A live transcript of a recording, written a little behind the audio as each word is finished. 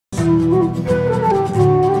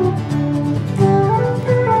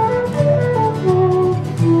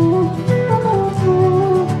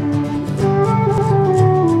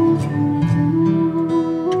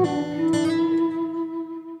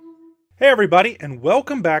everybody, and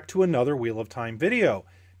welcome back to another Wheel of Time video.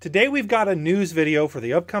 Today we've got a news video for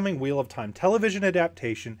the upcoming Wheel of Time television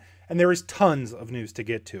adaptation, and there is tons of news to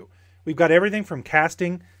get to. We've got everything from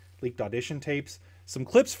casting, leaked audition tapes, some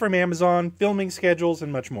clips from Amazon, filming schedules,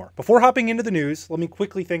 and much more. Before hopping into the news, let me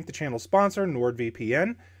quickly thank the channel sponsor,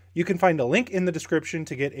 NordVPN. You can find a link in the description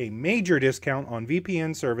to get a major discount on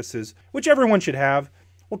VPN services, which everyone should have.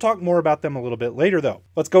 We'll talk more about them a little bit later though.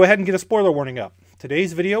 Let's go ahead and get a spoiler warning up.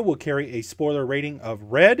 Today's video will carry a spoiler rating of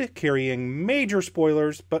red, carrying major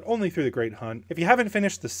spoilers, but only through the Great Hunt. If you haven't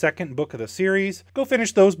finished the second book of the series, go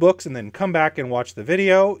finish those books and then come back and watch the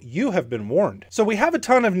video. You have been warned. So we have a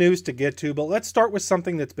ton of news to get to, but let's start with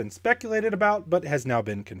something that's been speculated about, but has now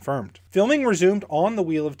been confirmed. Filming resumed on the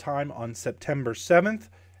Wheel of Time on September 7th,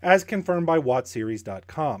 as confirmed by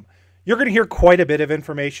WhatSeries.com. You're going to hear quite a bit of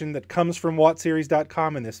information that comes from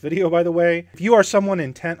WhatSeries.com in this video, by the way. If you are someone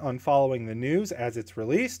intent on following the news as it's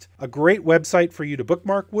released, a great website for you to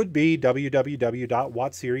bookmark would be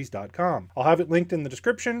www.whatseries.com. I'll have it linked in the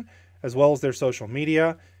description, as well as their social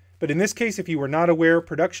media. But in this case, if you were not aware,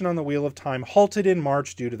 production on the Wheel of Time halted in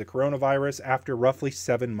March due to the coronavirus after roughly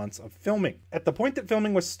 7 months of filming. At the point that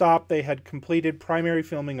filming was stopped, they had completed primary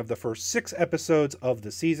filming of the first 6 episodes of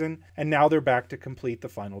the season, and now they're back to complete the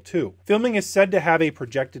final 2. Filming is said to have a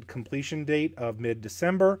projected completion date of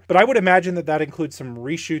mid-December, but I would imagine that that includes some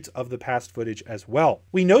reshoots of the past footage as well.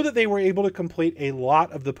 We know that they were able to complete a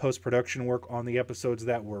lot of the post-production work on the episodes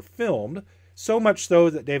that were filmed, so much so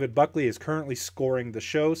that David Buckley is currently scoring the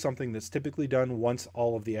show, something that's typically done once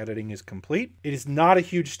all of the editing is complete. It is not a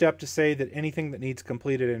huge step to say that anything that needs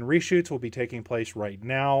completed in reshoots will be taking place right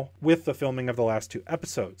now with the filming of the last 2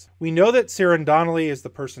 episodes. We know that Ciarán Donnelly is the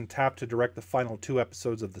person tapped to direct the final 2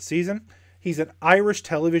 episodes of the season. He's an Irish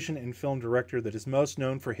television and film director that is most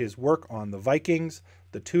known for his work on The Vikings,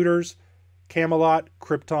 The Tudors, Camelot,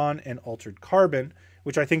 Krypton, and Altered Carbon,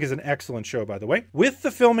 which I think is an excellent show, by the way. With the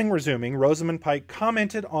filming resuming, Rosamund Pike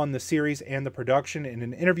commented on the series and the production in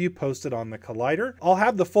an interview posted on the Collider. I'll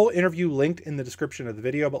have the full interview linked in the description of the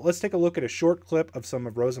video, but let's take a look at a short clip of some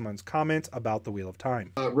of Rosamund's comments about the Wheel of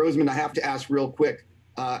Time. Rosamund, I have to ask real quick,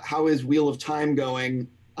 how is Wheel of Time going?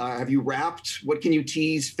 Have you wrapped? What can you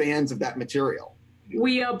tease fans of that material?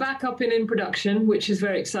 We are back up and in production, which is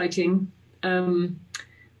very exciting.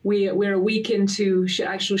 We're a week into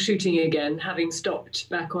actual shooting again, having stopped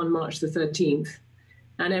back on March the 13th.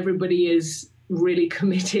 And everybody is really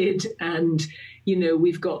committed. And, you know,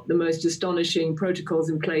 we've got the most astonishing protocols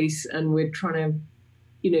in place. And we're trying to,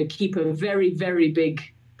 you know, keep a very, very big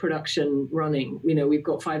production running. You know, we've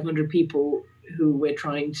got 500 people who we're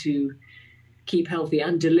trying to keep healthy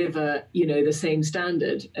and deliver, you know, the same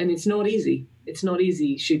standard. And it's not easy. It's not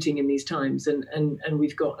easy shooting in these times. And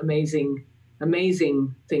we've got amazing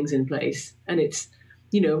things in place, and it's,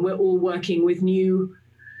 you know, we're all working with a new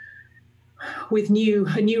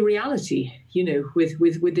reality, you know,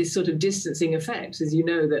 with this sort of distancing effect, as you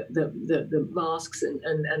know, that the masks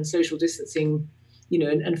and social distancing, you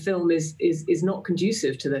know, and film is not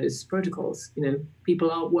conducive to those protocols. You know,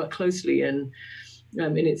 people work closely, and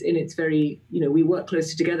it's very, you know, we work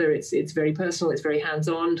closely together. It's very personal. It's very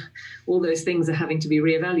hands-on. All those things are having to be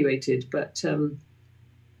reevaluated. But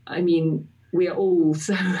I mean, we are all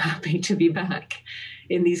so happy to be back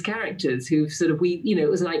in these characters who've sort of, you know,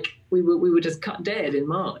 it was like we were just cut dead in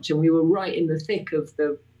March, and we were right in the thick of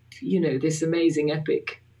the, you know, this amazing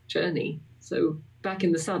epic journey. So back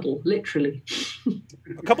in the saddle, literally.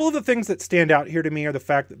 A couple of the things that stand out here to me are the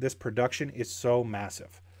fact that this production is so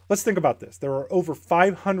massive. Let's think about this. There are over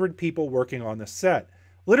 500 people working on this set.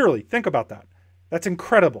 Literally, think about that. That's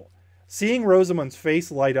incredible. Seeing Rosamund's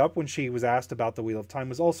face light up when she was asked about the Wheel of Time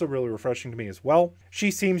was also really refreshing to me as well.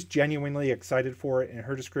 She seems genuinely excited for it, and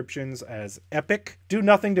her descriptions as epic do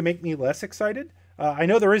nothing to make me less excited. I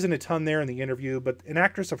know there isn't a ton there in the interview, but an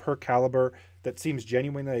actress of her caliber that seems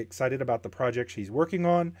genuinely excited about the project she's working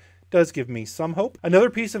on does give me some hope. Another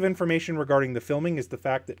piece of information regarding the filming is the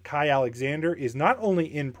fact that Kai Alexander is not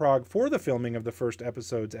only in Prague for the filming of the first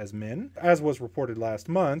episodes as Min, as was reported last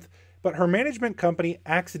month, but her management company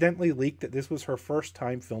accidentally leaked that this was her first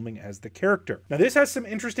time filming as the character. Now, this has some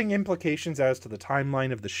interesting implications as to the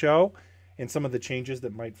timeline of the show and some of the changes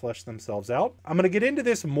that might flesh themselves out. I'm going to get into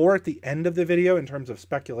this more at the end of the video in terms of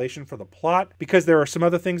speculation for the plot, because there are some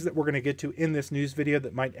other things that we're going to get to in this news video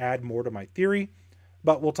that might add more to my theory.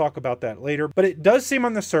 but we'll talk about that later. But it does seem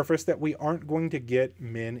on the surface that we aren't going to get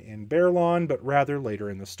Min in Baerlon, but rather later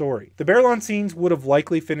in the story. The Baerlon scenes would have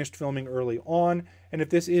likely finished filming early on, and if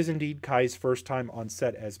this is indeed Kai's first time on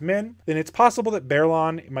set as Min, then it's possible that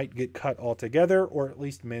Baerlon might get cut altogether, or at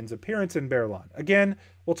least Min's appearance in Baerlon. Again,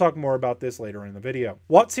 we'll talk more about this later in the video.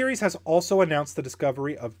 WOT Series has also announced the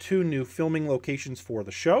discovery of 2 new filming locations for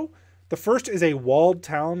the show. The first is a walled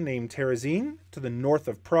town named Terezin to the north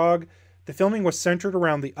of Prague. The filming was centered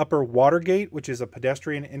around the Upper Watergate, which is a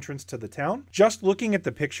pedestrian entrance to the town. Just looking at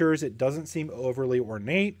the pictures, it doesn't seem overly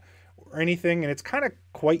ornate or anything, and it's kind of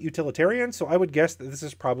quite utilitarian, so I would guess that this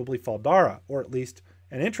is probably Faldara, or at least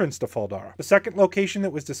an entrance to Faldara. The second location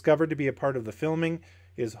that was discovered to be a part of the filming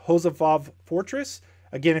is Hosavov Fortress.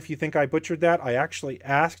 Again, if you think I butchered that, I actually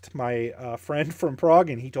asked my friend from Prague,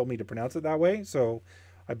 and he told me to pronounce it that way, so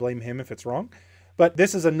I blame him if it's wrong. But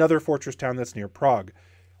this is another fortress town that's near Prague.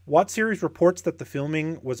 WOT Series reports that the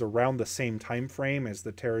filming was around the same time frame as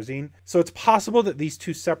the Terezin, so it's possible that these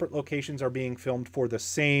 2 separate locations are being filmed for the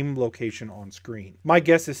same location on screen. My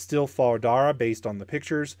guess is still Faldara based on the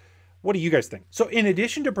pictures. What do you guys think? So in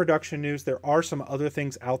addition to production news, there are some other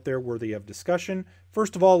things out there worthy of discussion.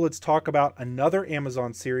 First of all, let's talk about another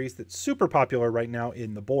Amazon series that's super popular right now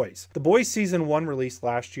in The Boys. The Boys Season 1 released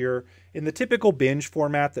last year in the typical binge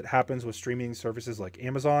format that happens with streaming services like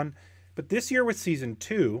Amazon. But this year with Season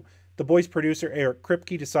 2, The Boys producer Eric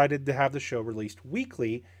Kripke decided to have the show released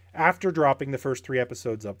weekly after dropping the first 3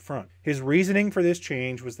 episodes up front. His reasoning for this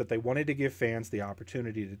change was that they wanted to give fans the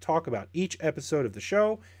opportunity to talk about each episode of the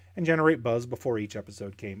show and generate buzz before each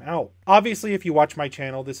episode came out. Obviously, if you watch my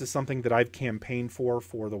channel, this is something that I've campaigned for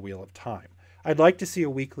the Wheel of Time. I'd like to see a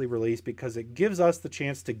weekly release because it gives us the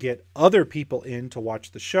chance to get other people in to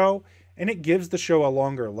watch the show, and it gives the show a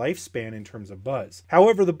longer lifespan in terms of buzz.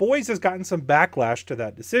 However, The Boys has gotten some backlash to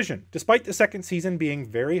that decision. Despite the second season being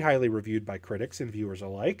very highly reviewed by critics and viewers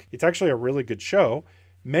alike, it's actually a really good show.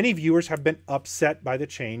 Many viewers have been upset by the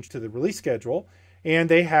change to the release schedule, and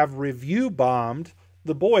they have review bombed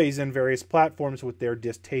The Boys in various platforms with their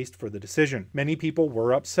distaste for the decision. Many people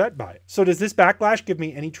were upset by it. So does this backlash give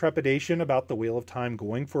me any trepidation about the Wheel of Time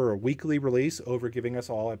going for a weekly release over giving us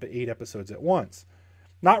all 8 episodes at once?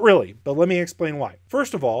 Not really, but let me explain why.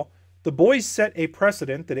 First of all, The Boys set a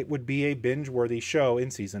precedent that it would be a binge-worthy show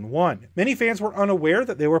in Season 1. Many fans were unaware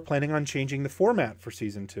that they were planning on changing the format for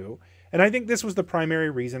Season 2, and I think this was the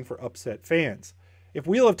primary reason for upset fans. If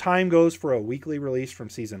Wheel of Time goes for a weekly release from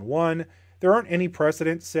Season 1, there aren't any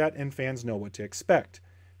precedents set and fans know what to expect.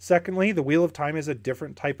 Secondly, the Wheel of Time is a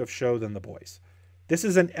different type of show than The Boys. This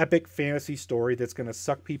is an epic fantasy story that's going to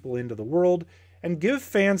suck people into the world and give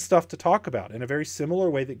fans stuff to talk about in a very similar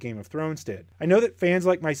way that Game of Thrones did. I know that fans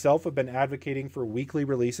like myself have been advocating for weekly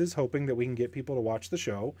releases, hoping that we can get people to watch the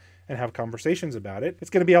show and have conversations about it. It's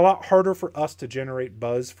going to be a lot harder for us to generate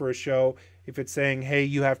buzz for a show if it's saying, hey,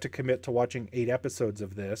 you have to commit to watching 8 episodes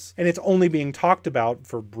of this, and it's only being talked about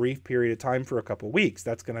for a brief period of time for a couple weeks.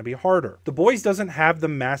 That's going to be harder. The Boys doesn't have the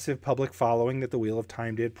massive public following that The Wheel of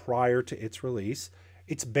Time did prior to its release.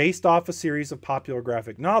 It's based off a series of popular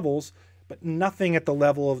graphic novels, but nothing at the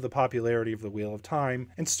level of the popularity of The Wheel of Time,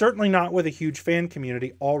 and certainly not with a huge fan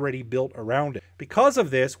community already built around it. Because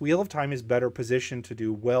of this, Wheel of Time is better positioned to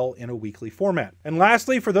do well in a weekly format. And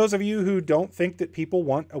lastly, for those of you who don't think that people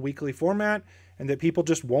want a weekly format, and that people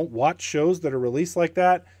just won't watch shows that are released like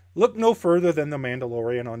that, look no further than The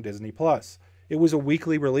Mandalorian on Disney+. It was a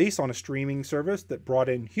weekly release on a streaming service that brought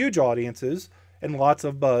in huge audiences and lots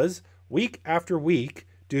of buzz week after week,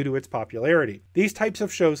 due to its popularity. These types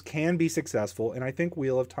of shows can be successful, and I think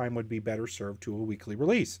Wheel of Time would be better served to a weekly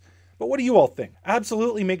release. But what do you all think?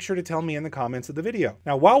 Absolutely make sure to tell me in the comments of the video.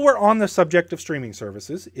 Now, while we're on the subject of streaming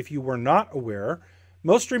services, if you were not aware,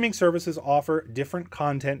 most streaming services offer different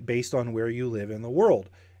content based on where you live in the world,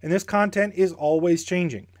 and this content is always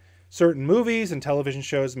changing. Certain movies and television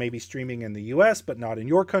shows may be streaming in the US, but not in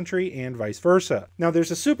your country, and vice versa. Now,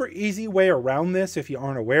 there's a super easy way around this if you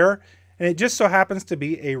aren't aware, and it just so happens to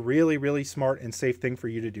be a really, really smart and safe thing for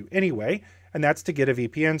you to do anyway, and that's to get a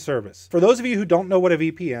VPN service. For those of you who don't know what a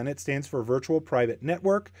VPN, it stands for Virtual Private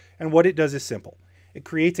Network, and what it does is simple. It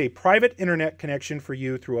creates a private internet connection for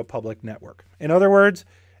you through a public network. In other words,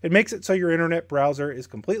 it makes it so your internet browser is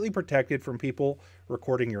completely protected from people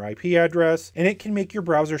recording your IP address, and it can make your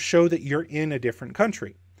browser show that you're in a different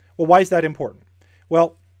country. Well, why is that important?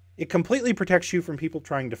 Well, it completely protects you from people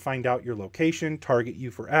trying to find out your location, target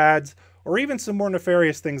you for ads, or even some more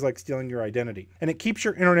nefarious things like stealing your identity. And it keeps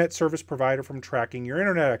your internet service provider from tracking your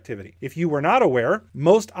internet activity. If you were not aware,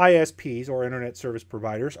 most ISPs, or internet service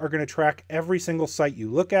providers, are going to track every single site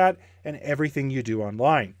you look at and everything you do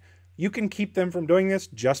online. You can keep them from doing this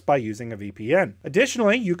just by using a VPN.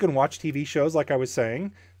 Additionally, you can watch TV shows, like I was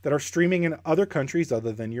saying, that are streaming in other countries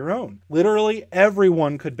other than your own. Literally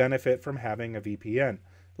everyone could benefit from having a VPN.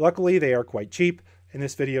 Luckily, they are quite cheap, and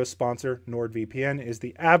this video's sponsor, NordVPN, is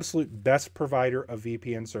the absolute best provider of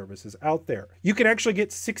VPN services out there. You can actually get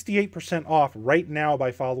 68% off right now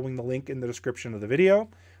by following the link in the description of the video.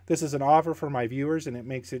 This is an offer for my viewers, and it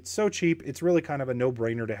makes it so cheap, it's really kind of a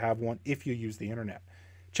no-brainer to have one if you use the internet.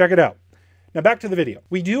 Check it out. Now back to the video.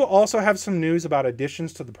 We do also have some news about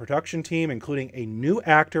additions to the production team, including a new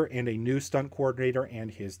actor and a new stunt coordinator and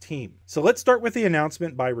his team. So let's start with the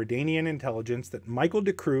announcement by Redanian Intelligence that Michael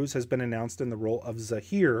DeCruz has been announced in the role of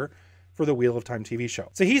Zahir for the Wheel of Time TV show.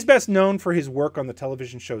 So he's best known for his work on the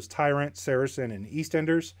television shows Tyrant, Saracen, and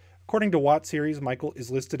EastEnders. According to Watt Series, Michael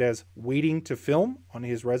is listed as waiting to film on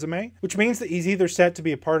his resume, which means that he's either set to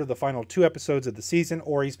be a part of the final 2 episodes of the season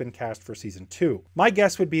or he's been cast for season 2. My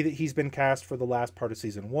guess would be that he's been cast for the last part of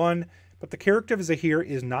season 1, but the character of Zahir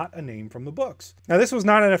is not a name from the books. Now, this was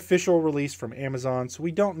not an official release from Amazon, so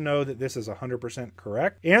we don't know that this is 100%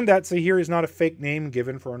 correct, and that Zahir is not a fake name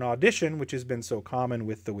given for an audition, which has been so common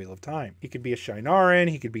with the Wheel of Time. He could be a Shinaran,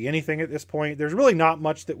 he could be anything at this point. There's really not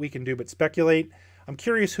much that we can do but speculate. I'm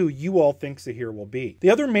curious who you all think Zahir will be.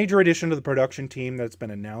 The other major addition to the production team that's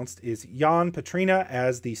been announced is Jan Petrina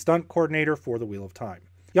as the stunt coordinator for the Wheel of Time.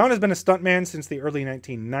 Jan has been a stuntman since the early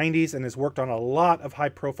 1990s and has worked on a lot of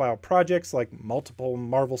high-profile projects like multiple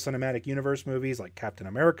Marvel Cinematic Universe movies like Captain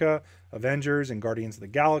America, Avengers, and Guardians of the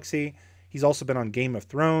Galaxy. He's also been on Game of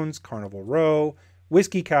Thrones, Carnival Row,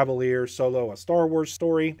 Whiskey Cavalier, Solo, A Star Wars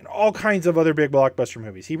Story, and all kinds of other big blockbuster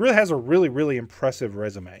movies. He really has a really impressive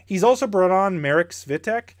resume. He's also brought on Marek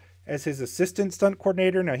Svitek as his assistant stunt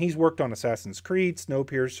coordinator. Now, he's worked on Assassin's Creed,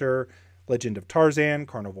 Snowpiercer, Legend of Tarzan,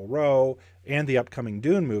 Carnival Row, and the upcoming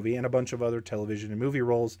Dune movie, and a bunch of other television and movie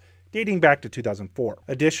roles dating back to 2004.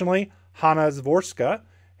 Additionally, Hanna Zvorska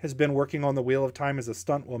has been working on the Wheel of Time as a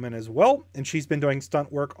stunt woman as well, and she's been doing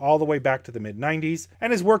stunt work all the way back to the mid-90s,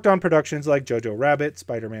 and has worked on productions like Jojo Rabbit,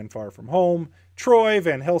 Spider-Man Far From Home, Troy,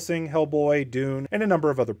 Van Helsing, Hellboy, Dune, and a number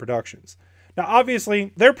of other productions. Now,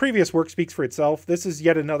 obviously, their previous work speaks for itself. This is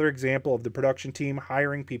yet another example of the production team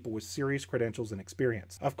hiring people with serious credentials and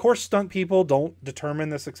experience. Of course, stunt people don't determine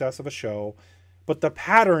the success of a show, but the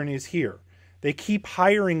pattern is here. They keep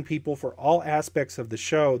hiring people for all aspects of the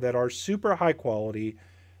show that are super high quality.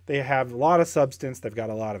 They have a lot of substance. They've got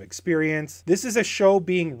a lot of experience. This is a show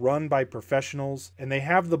being run by professionals, and they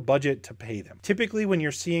have the budget to pay them. Typically, when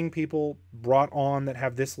you're seeing people brought on that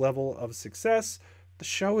have this level of success, the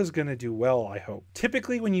show is going to do well, I hope.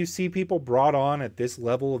 Typically, when you see people brought on at this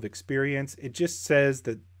level of experience, it just says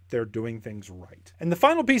that they're doing things right. And the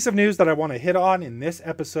final piece of news that I want to hit on in this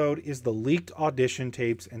episode is the leaked audition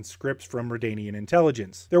tapes and scripts from Redanian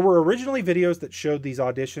Intelligence. There were originally videos that showed these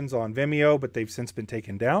auditions on Vimeo, but they've since been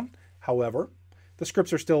taken down. However, the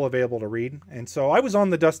scripts are still available to read. And so I was on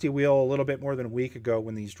the Dusty Wheel a little bit more than a week ago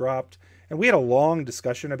when these dropped, and we had a long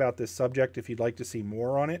discussion about this subject if you'd like to see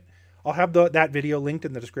more on it. I'll have that video linked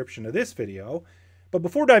in the description of this video. But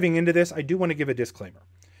before diving into this, I do want to give a disclaimer.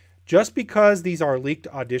 Just because these are leaked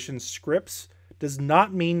audition scripts does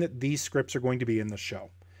not mean that these scripts are going to be in the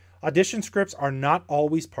show. Audition scripts are not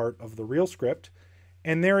always part of the real script,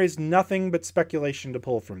 and there is nothing but speculation to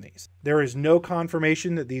pull from these. There is no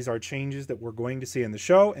confirmation that these are changes that we're going to see in the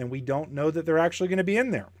show, and we don't know that they're actually going to be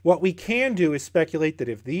in there. What we can do is speculate that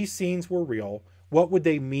if these scenes were real, what would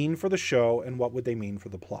they mean for the show and what would they mean for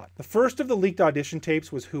the plot? The first of the leaked audition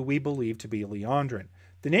tapes was who we believe to be Leandrin.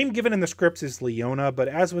 The name given in the scripts is Leona, but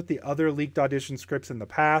as with the other leaked audition scripts in the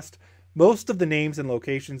past, most of the names and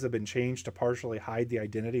locations have been changed to partially hide the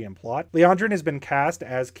identity and plot. Leandrin has been cast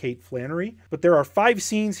as Kate Flannery, but there are 5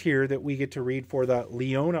 scenes here that we get to read for the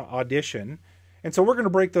Leona audition, and so we're going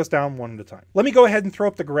to break those down one at a time. Let me go ahead and throw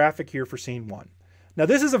up the graphic here for scene 1. Now,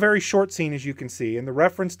 this is a very short scene, as you can see, and the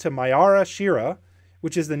reference to Mayara Shira,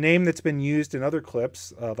 which is the name that's been used in other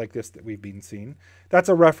clips like this that we've been seeing. That's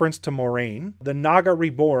a reference to Moraine. The Naga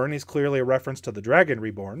Reborn is clearly a reference to the Dragon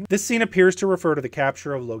Reborn. This scene appears to refer to the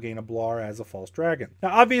capture of Loghain Blar as a false dragon. Now,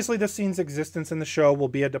 obviously, this scene's existence in the show will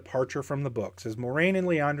be a departure from the books, as Moraine and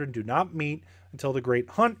Leandrin do not meet until the Great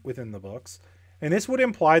Hunt within the books, and this would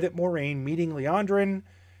imply that Moraine meeting Leandrin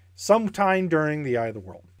sometime during the Eye of the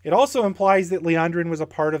World. It also implies that Leandrin was a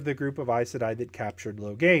part of the group of Aes Sedai that captured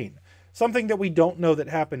Loghain, something that we don't know that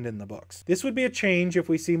happened in the books. This would be a change if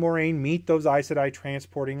we see Moraine meet those Aes Sedai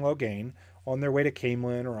transporting Loghain on their way to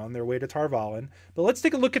Caemlyn or on their way to Tar Valon. But let's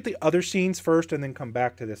take a look at the other scenes first and then come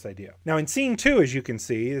back to this idea. Now, in scene 2, as you can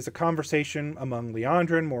see, is a conversation among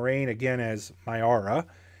Leandrin, Moraine, again as Mayara,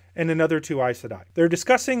 and another 2 Aes Sedai. They're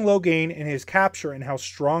discussing Logain and his capture and how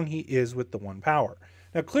strong he is with the One Power.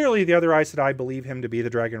 Now clearly the other Aes Sedai believe him to be the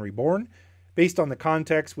Dragon Reborn. Based on the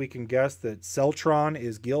context, we can guess that Celtron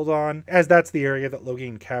is Gildon, as that's the area that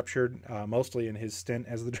Logain captured, mostly in his stint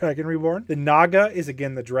as the Dragon Reborn. The Naga is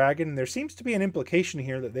again the dragon, and there seems to be an implication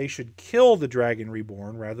here that they should kill the Dragon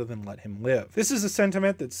Reborn rather than let him live. This is a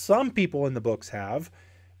sentiment that some people in the books have,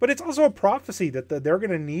 but it's also a prophecy that they're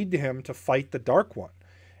going to need him to fight the Dark One.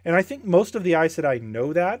 And I think most of the Aes Sedai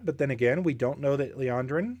know that, but then again, we don't know that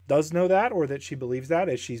Liandrin does know that, or that she believes that,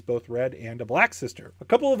 as she's both red and a black sister. A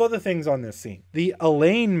couple of other things on this scene. The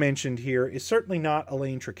Elaine mentioned here is certainly not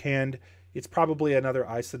Elaine Trakand. It's probably another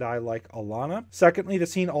Aes Sedai like Alana. Secondly, the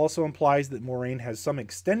scene also implies that Moiraine has some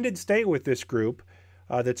extended stay with this group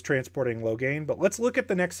that's transporting Logain. But let's look at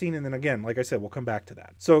the next scene, and then again, like I said, we'll come back to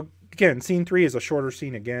that. So again, scene 3 is a shorter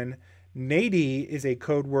scene again. Nady is a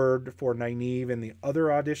code word for Nynaeve in the other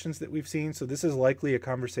auditions that we've seen, so this is likely a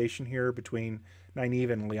conversation here between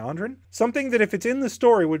Nynaeve and Liandrin. Something that if it's in the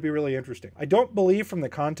story would be really interesting. I don't believe from the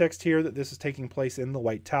context here that this is taking place in the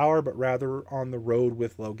White Tower, but rather on the road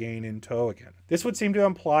with Logain in tow again. This would seem to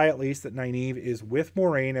imply at least that Nynaeve is with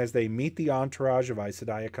Moiraine as they meet the entourage of Aes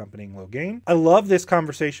Sedai accompanying Logain. I love this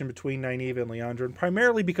conversation between Nynaeve and Liandrin,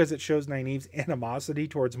 primarily because it shows Nynaeve's animosity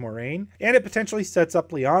towards Moiraine, and it potentially sets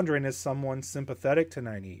up Liandrin as someone sympathetic to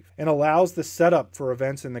Nynaeve, and allows the setup for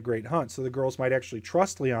events in the Great Hunt, so the girls might actually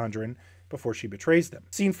trust Liandrin before she betrays them.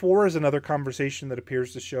 Scene 4 is another conversation that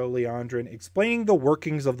appears to show Liandrin explaining the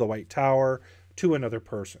workings of the White Tower to another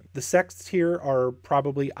person. The sects here are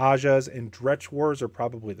probably Ajas, and Dretch Wars are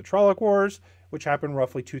probably the Trolloc Wars, which happened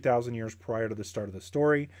roughly 2,000 years prior to the start of the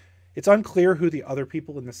story. It's unclear who the other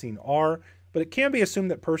people in the scene are, but it can be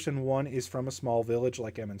assumed that person 1 is from a small village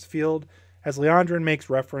like Emond's Field, as Liandrin makes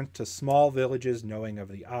reference to small villages knowing of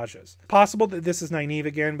the Ajas. Possible that this is Nynaeve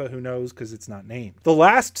again, but who knows because it's not named. The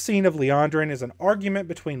last scene of Liandrin is an argument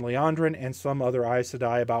between Liandrin and some other Aes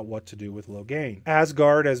Sedai about what to do with Logain.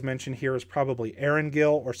 Asgard, as mentioned here, is probably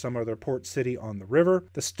Erengil or some other port city on the river.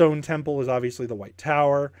 The Stone Temple is obviously the White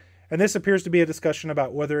Tower. And this appears to be a discussion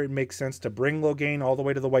about whether it makes sense to bring Logain all the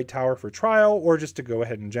way to the White Tower for trial, or just to go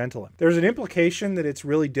ahead and gentle him. There's an implication that it's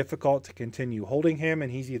really difficult to continue holding him, and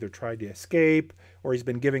he's either tried to escape, or he's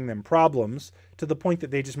been giving them problems, to the point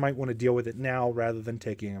that they just might want to deal with it now rather than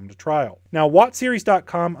taking him to trial. Now,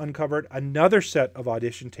 WhatSeries.com uncovered another set of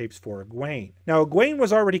audition tapes for Egwene. Now, Egwene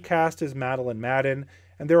was already cast as Madeline Madden,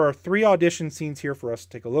 and there are 3 audition scenes here for us to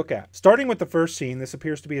take a look at. Starting with the first scene, this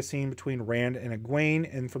appears to be a scene between Rand and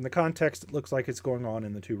Egwene, and from the context, it looks like it's going on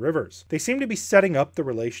in the 2 rivers. They seem to be setting up the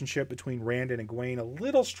relationship between Rand and Egwene a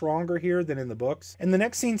little stronger here than in the books, and the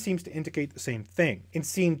next scene seems to indicate the same thing. In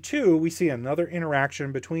scene 2, we see another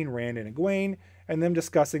interaction between Rand and Egwene, and them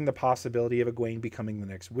discussing the possibility of Egwene becoming the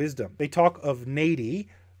next Wisdom. They talk of Nady,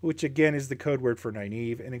 which again is the code word for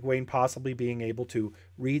Nynaeve, and Egwene possibly being able to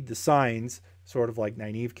read the signs, sort of like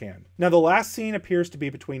Nynaeve can. Now, the last scene appears to be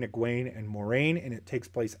between Egwene and Moiraine, and it takes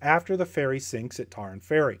place after the ferry sinks at Tarn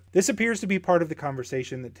Ferry. This appears to be part of the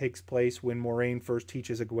conversation that takes place when Moiraine first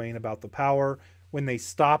teaches Egwene about the power, when they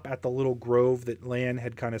stop at the little grove that Lan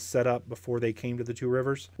had kind of set up before they came to the 2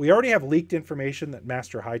 rivers. We already have leaked information that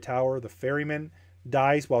Master Hightower, the ferryman,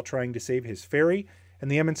 dies while trying to save his ferry, and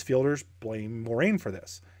the Emond's Fielders blame Moiraine for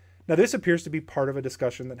this. Now, this appears to be part of a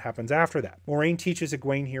discussion that happens after that. Moiraine teaches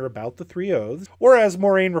Egwene here about the 3 oaths, or as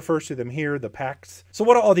Moiraine refers to them here, the pacts. So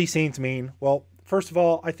what do all these scenes mean? Well, first of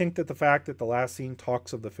all, I think that the fact that the last scene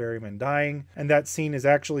talks of the ferryman dying, and that scene is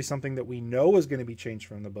actually something that we know is going to be changed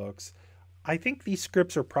from the books, I think these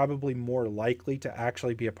scripts are probably more likely to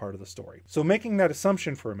actually be a part of the story. So making that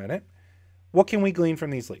assumption for a minute, what can we glean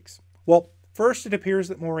from these leaks? Well, first, it appears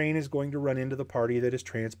that Moiraine is going to run into the party that is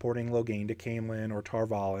transporting Logain to Caemlyn or Tar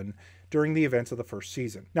Valon during the events of the first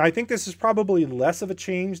season. Now, I think this is probably less of a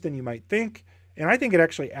change than you might think, and I think it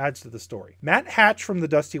actually adds to the story. Matt Hatch from The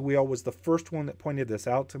Dusty Wheel was the first one that pointed this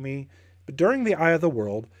out to me, but during the Eye of the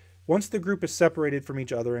World, once the group is separated from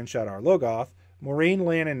each other in Shadar Logoth, Moiraine,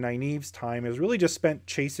 Lan, and Nynaeve's time is really just spent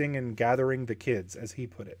chasing and gathering the kids, as he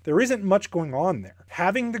put it. There isn't much going on there.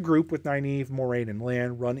 Having the group with Nynaeve, Moiraine, and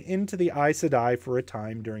Lan run into the Aes Sedai for a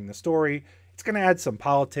time during the story, it's going to add some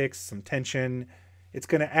politics, some tension. It's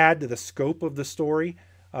going to add to the scope of the story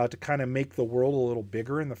to kind of make the world a little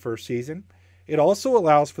bigger in the first season. It also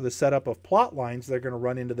allows for the setup of plot lines that are going to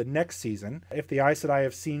run into the next season if the Aes Sedai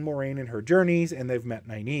have seen Moiraine in her journeys and they've met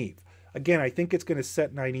Nynaeve. Again, I think it's going to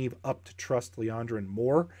set Nynaeve up to trust Liandrin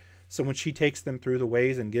more, So when she takes them through the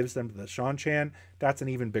ways and gives them to the Shan-Chan, that's an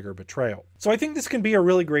even bigger betrayal. So I think this can be a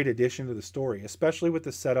really great addition to the story, especially with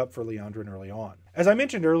the setup for Liandrin early on. As I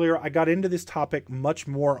mentioned earlier, I got into this topic much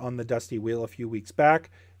more on the Dusty Wheel a few weeks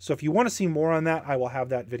back, so if you want to see more on that, I will have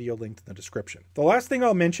that video linked in the description. The last thing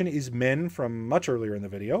I'll mention is Min from much earlier in the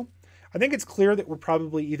video. I think it's clear that we're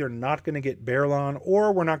probably either not going to get Baerlon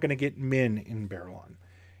or we're not going to get Min in Baerlon.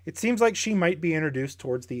 It seems like she might be introduced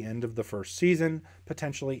towards the end of the first season,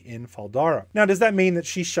 potentially in Faldara. Now, does that mean that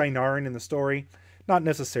she's Shienaran in the story? Not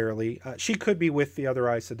necessarily. She could be with the other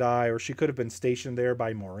Aes Sedai, or she could have been stationed there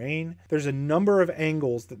by Moraine. There's a number of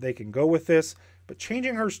angles that they can go with this, but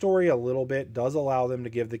changing her story a little bit does allow them to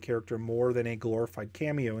give the character more than a glorified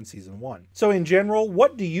cameo in Season 1. So in general,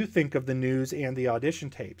 what do you think of the news and the audition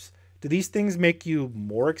tapes? Do these things make you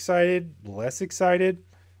more excited, less excited?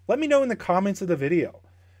 Let me know in the comments of the video.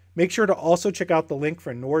 Make sure to also check out the link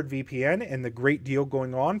for NordVPN and the great deal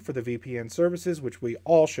going on for the VPN services, which we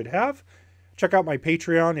all should have. Check out my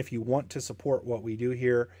Patreon if you want to support what we do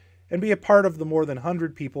here and be a part of the more than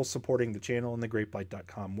 100 people supporting the channel and the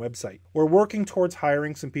greatblight.com website. We're working towards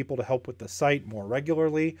hiring some people to help with the site more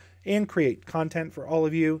regularly and create content for all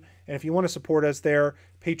of you. And if you want to support us there,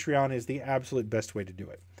 Patreon is the absolute best way to do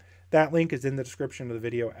it. That link is in the description of the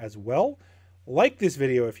video as well. Like this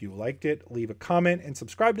video if you liked it, leave a comment, and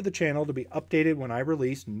subscribe to the channel to be updated when I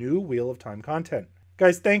release new Wheel of Time content.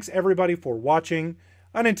 Guys, thanks everybody for watching,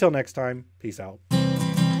 and until next time, peace out.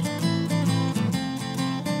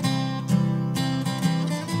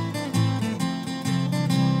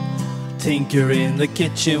 Tinker in the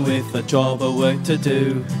kitchen with a job of work to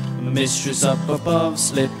do. Mistress up above,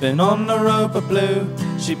 slipping on a robe of blue.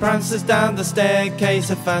 She prances down the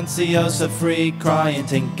staircase, a fancy oh so free, crying,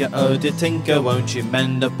 Tinker, oh dear Tinker, won't you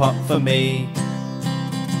mend a pot for me?